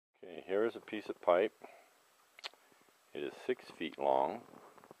here is a piece of pipe. It is 6 feet long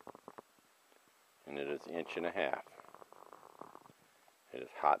and it is 1.5 inches. It is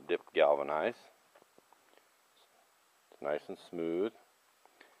hot dip galvanized. It's nice and smooth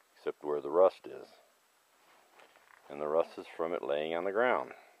except where the rust is. And the rust is from it laying on the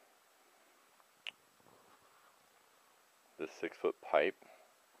ground. This 6-foot pipe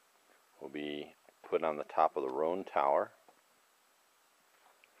will be put on the top of the Rohn Tower.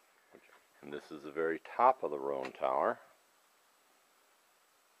 And this is the very top of the Rohn Tower.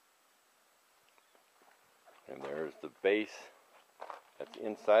 And there's the base that's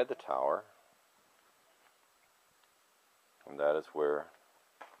inside the tower. And that is where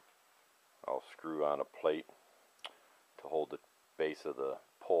I'll screw on a plate to hold the base of the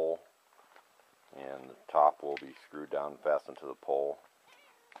pole. And the top will be screwed down and fastened to the pole.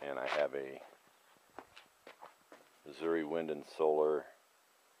 And I have a Missouri Wind and Solar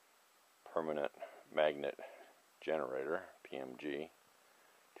permanent magnet generator, PMG,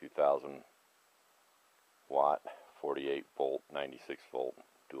 2000 watt, 48 volt, 96 volt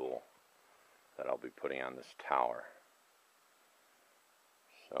dual that I'll be putting on this tower.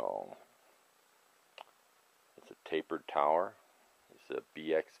 So it's a tapered tower. It's a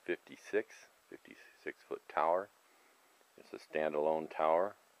BX56, 56-foot tower. It's a standalone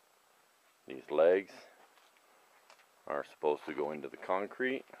tower. These legs are supposed to go into the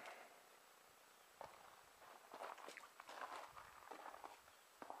concrete.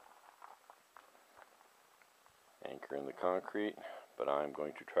 Anchor in the concrete, but I'm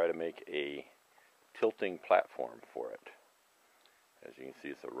going to try to make a tilting platform for it. As you can see,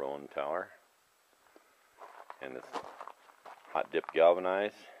 it's a Rohn Tower, and it's hot dip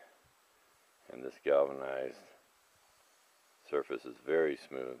galvanized, and this galvanized surface is very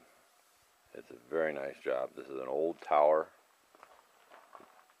smooth. It's a very nice job. This is an old tower.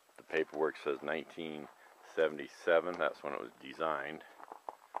 The paperwork says 1977. That's when it was designed.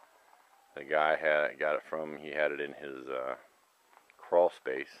 The guy got it from, he had it in his crawl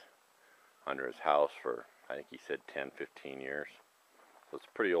space under his house for, I think he said 10, 15 years. So it's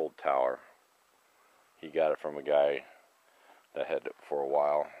a pretty old tower. He got it from a guy that had it for a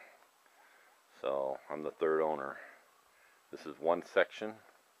while. So I'm the third owner. This is one section.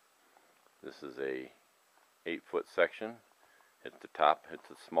 This is a 8-foot section. It's the top, it's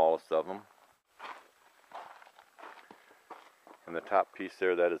the smallest of them. And the top piece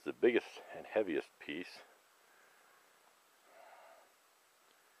there, that is the biggest and heaviest piece.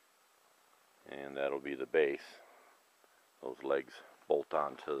 And that'll be the base. Those legs bolt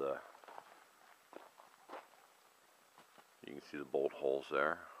onto the, you can see the bolt holes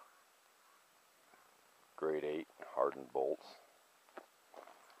there. Grade 8 hardened bolts.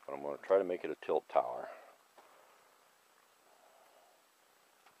 But I'm going to try to make it a tilt tower.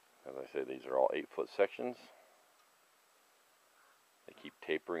 As I say, these are all 8-foot sections. They keep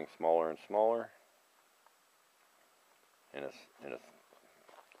tapering smaller and smaller, and it's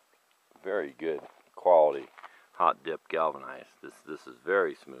very good quality hot dip galvanized. This is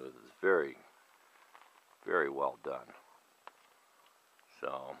very smooth. It's very, very well done.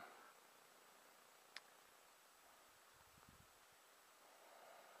 So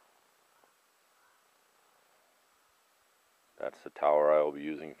that's the tower I will be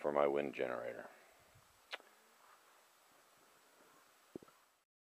using for my wind generator.